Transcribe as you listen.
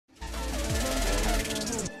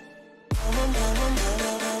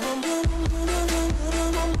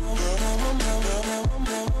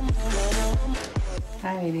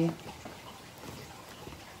baby.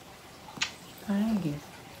 Hi.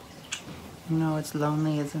 No, it's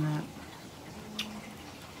lonely, isn't it?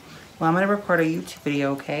 Well, I'm gonna record a YouTube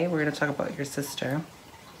video, okay? We're gonna talk about your sister.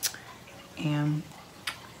 And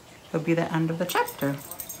it'll be the end of the chapter.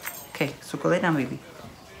 Okay, so go lay down, baby.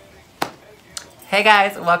 Hey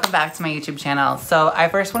guys, welcome back to my YouTube channel. So I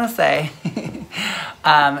first wanna say,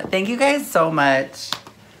 thank you guys so much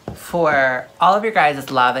for all of your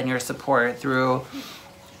guys' love and your support through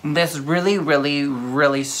this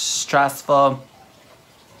really stressful,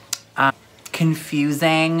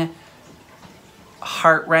 confusing,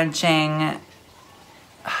 heart-wrenching,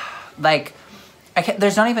 like,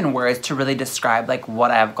 there's not even words to really describe like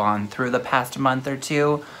what I've gone through the past month or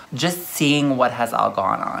two. Just seeing what has all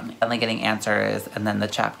gone on and like getting answers, and then the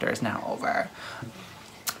chapter is now over.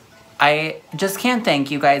 I just can't thank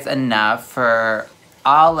you guys enough for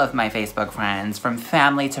all of my Facebook friends, from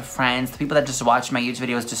family to friends, the people that just watch my YouTube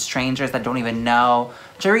videos, to strangers that don't even know,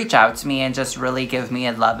 to reach out to me and just really give me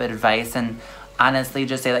a love advice and honestly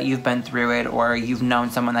just say that you've been through it, or you've known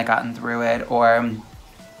someone that gotten through it, or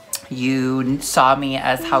you saw me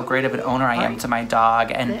as how great of an owner I am to my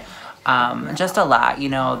dog, and just a lot, you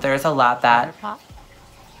know, there's a lot that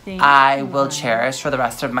I will cherish for the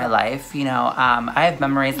rest of my life. You know, I have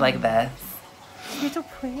memories like this.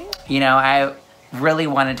 You know, I really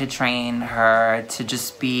wanted to train her to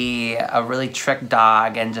just be a really trick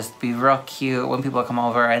dog and just be real cute when people come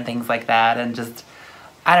over and things like that, and just,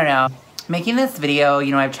 I don't know. Making this video,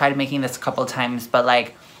 you know, I've tried making this a couple times, but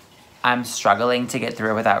like, I'm struggling to get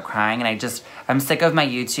through it without crying, and I'm sick of my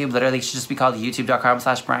YouTube. Literally, it should just be called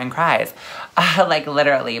youtube.com/BryanCries. Like,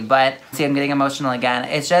 literally, but see, I'm getting emotional again.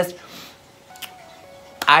 It's just,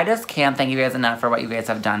 I just can't thank you guys enough for what you guys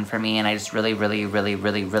have done for me, and I just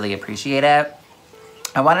really appreciate it.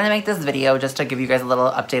 I wanted to make this video just to give you guys a little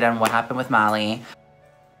update on what happened with Molly.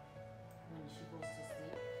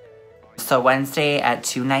 So Wednesday at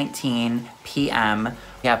 2:19 p.m.,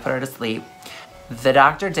 yeah, put her to sleep. The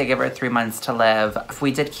doctor did give her 3 months to live. If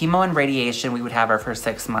we did chemo and radiation, we would have her for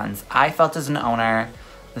 6 months. I felt as an owner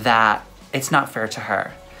that it's not fair to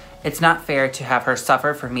her. It's not fair to have her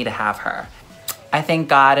suffer for me to have her. I think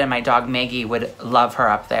God and my dog Maggie would love her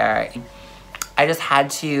up there. I just had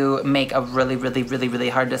to make a really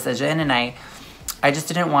hard decision, and I just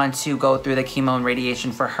didn't want to go through the chemo and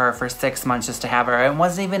radiation for her for 6 months just to have her. It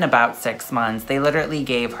wasn't even about 6 months. They literally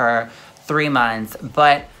gave her 3 months.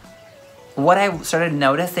 But what I started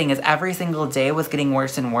noticing is every single day was getting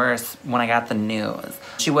worse and worse when I got the news.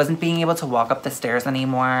 She wasn't being able to walk up the stairs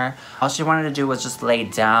anymore. All she wanted to do was just lay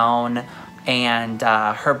down. And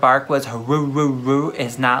her bark was roo,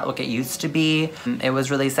 is not what it used to be. It was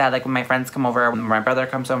really sad. Like when my friends come over, when my brother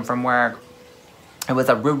comes home from work, it was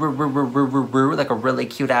a roo, like a really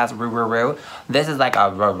cute ass roo. This is like a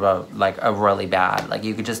really bad. Like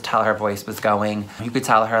you could just tell her voice was going. You could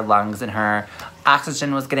tell her lungs and her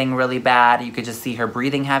oxygen was getting really bad. You could just see her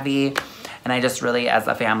breathing heavy. And I just really, as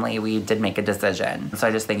a family, we did make a decision. So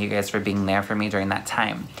I just thank you guys for being there for me during that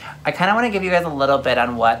time. I kind of want to give you guys a little bit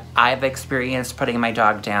on what I've experienced putting my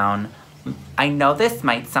dog down. I know this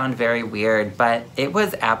might sound very weird, but it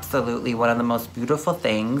was absolutely one of the most beautiful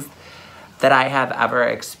things that I have ever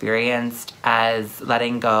experienced as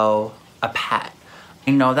letting go a pet.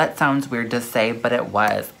 I know that sounds weird to say, but it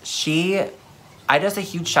was. I just a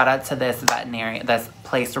huge shout out to this this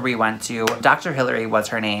place where we went to. Dr. Hillary was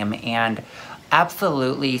her name, and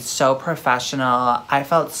absolutely so professional. I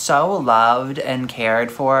felt so loved and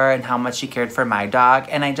cared for, and how much she cared for my dog.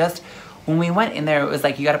 And when we went in there, it was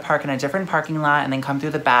like you gotta park in a different parking lot and then come through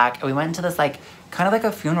the back. And we went into this like, kind of like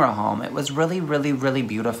a funeral home. It was really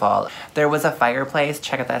beautiful. There was a fireplace,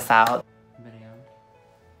 check this out.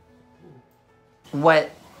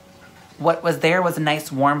 What was there was a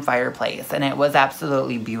nice warm fireplace, and it was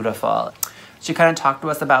absolutely beautiful. She kind of talked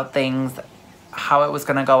to us about things, how it was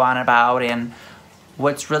gonna go on about, and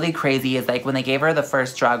what's really crazy is like when they gave her the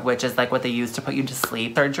first drug, which is like what they use to put you to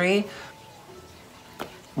sleep, surgery,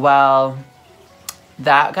 well,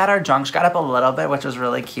 that got her drunk. She got up a little bit, which was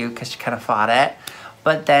really cute because she kind of fought it.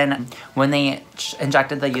 But then when they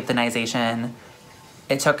injected the euthanization,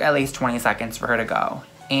 it took at least 20 seconds for her to go.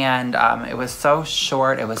 And it was so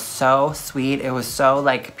short, it was so sweet, it was so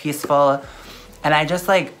like peaceful. And I just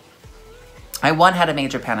like, I had a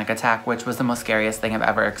major panic attack, which was the most scariest thing I've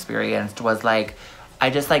ever experienced. Was like,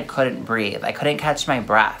 I just like couldn't breathe. I couldn't catch my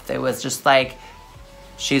breath. It was just like,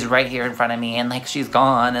 she's right here in front of me and like she's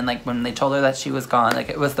gone. And like when they told her that she was gone, like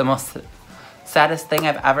it was the most saddest thing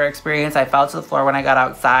I've ever experienced. I fell to the floor when I got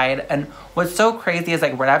outside. And what's so crazy is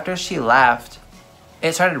like right after she left,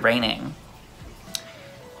 it started raining.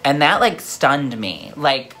 And that like stunned me,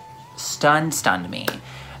 like stunned me.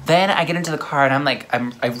 Then I get into the car and I'm like,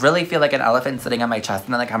 I really feel like an elephant sitting on my chest.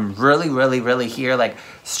 And then like, I'm really here, like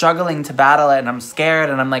struggling to battle it. And I'm scared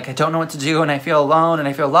and I'm like, I don't know what to do. And I feel alone and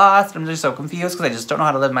I feel lost. I'm just so confused because I just don't know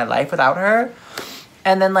how to live my life without her.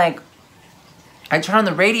 And then like, I turn on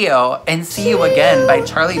the radio and See You Again by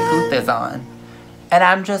Charlie Puth is on. And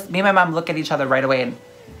I'm just, me and my mom look at each other right away and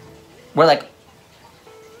we're like,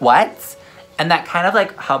 what? And that kind of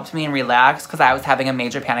like helped me and relax because I was having a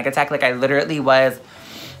major panic attack. Like I literally was,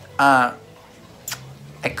 I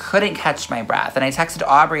couldn't catch my breath. And I texted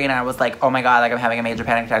Aubrey and I was like, oh my God, like I'm having a major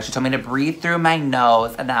panic attack. She told me to breathe through my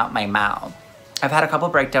nose and out my mouth. I've had a couple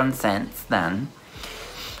breakdowns since then.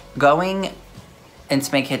 Going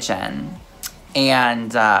into my kitchen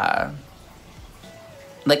and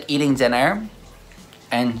like eating dinner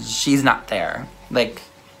and she's not there. Like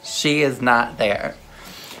she is not there.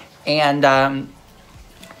 And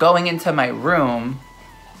going into my room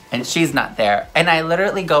and she's not there. And I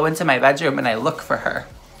literally go into my bedroom and I look for her.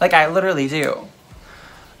 Like I literally do.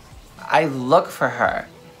 I look for her.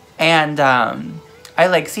 And I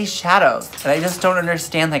like see shadows. And I just don't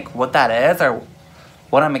understand like what that is or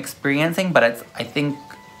what I'm experiencing. But it's, I think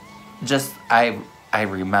just, I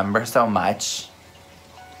remember so much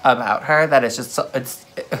about her that it's just, so,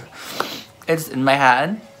 it's in my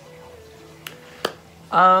head.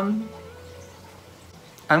 I'm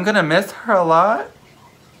gonna miss her a lot.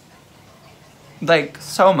 Like,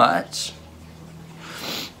 so much.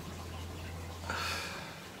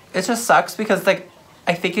 It just sucks because, like,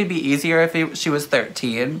 I think it'd be easier if she was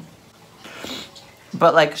 13.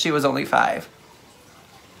 But, like, she was only 5.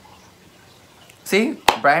 See?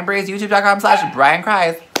 BryanBrays.youtube.com/Bryan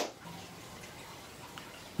Cries.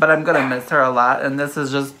 But I'm gonna miss her a lot, and this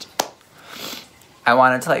is just... I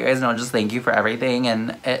wanted to let you guys know, just thank you for everything,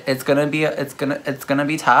 and it's gonna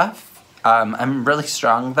be tough. I'm really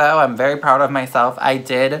strong though. I'm very proud of myself. I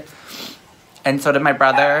did, and so did my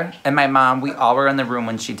brother and my mom. We all were in the room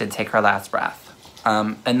when she did take her last breath.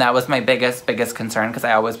 And that was my biggest concern because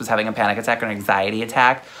I always was having a panic attack or an anxiety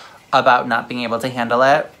attack about not being able to handle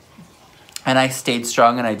it. And I stayed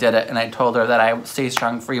strong and I did it. And I told her that I would stay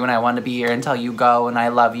strong for you and I want to be here until you go. And I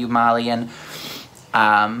love you, Molly. And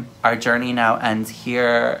our journey now ends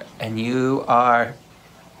here and you are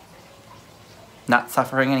not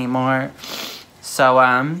suffering anymore. So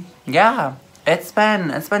yeah, it's been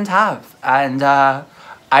tough, and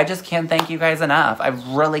I just can't thank you guys enough. I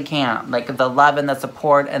really can't. Like the love and the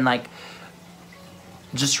support and like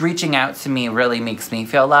just reaching out to me really makes me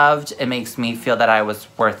feel loved. It makes me feel that I was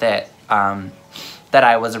worth it, that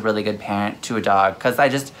I was a really good parent to a dog, because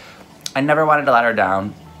I never wanted to let her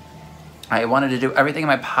down. I wanted to do everything in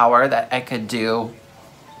my power that I could do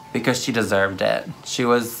because she deserved it. She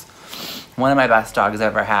was one of my best dogs I've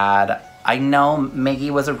ever had. I know Maggie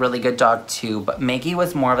was a really good dog too, but Maggie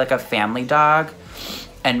was more of like a family dog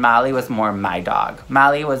and Molly was more my dog.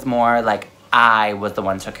 Molly was more like I was the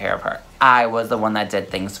one who took care of her. I was the one that did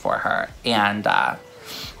things for her, and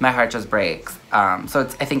my heart just breaks. So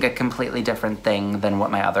it's, I think, a completely different thing than what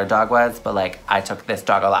my other dog was, but like I took this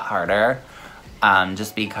dog a lot harder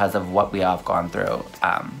just because of what we all have gone through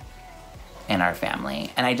in our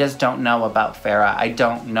family. And I just don't know about Farah. I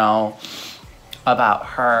don't know about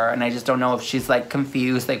her, and I just don't know if she's like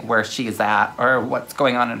confused, like where she's at or what's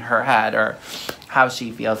going on in her head or how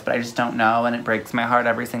she feels, but I just don't know, and it breaks my heart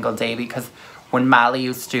every single day because when Molly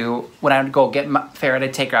when I would go get Farah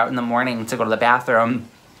to take her out in the morning to go to the bathroom,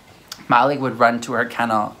 Molly would run to her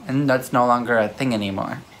kennel, and that's no longer a thing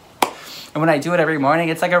anymore. And when I do it every morning,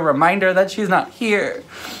 it's like a reminder that she's not here.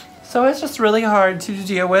 So it's just really hard to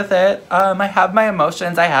deal with it. I have my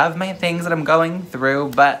emotions, I have my things that I'm going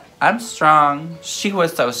through, but I'm strong. She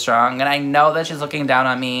was so strong, and I know that she's looking down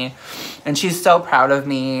on me, and she's so proud of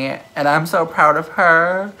me, and I'm so proud of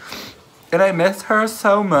her, and I miss her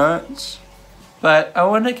so much. But I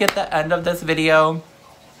want to get the end of this video,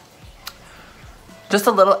 just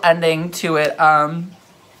a little ending to it.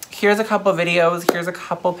 Here's a couple videos, here's a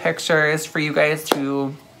couple pictures for you guys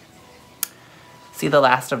to see the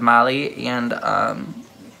last of Molly and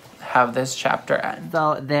have this chapter end.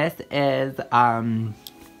 So this is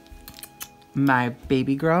my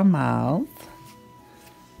baby girl Miles.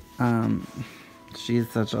 She's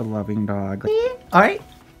such a loving dog. All right,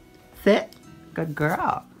 sit. Good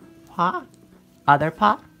girl. Paw. Other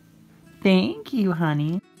paw. Thank you,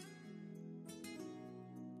 honey.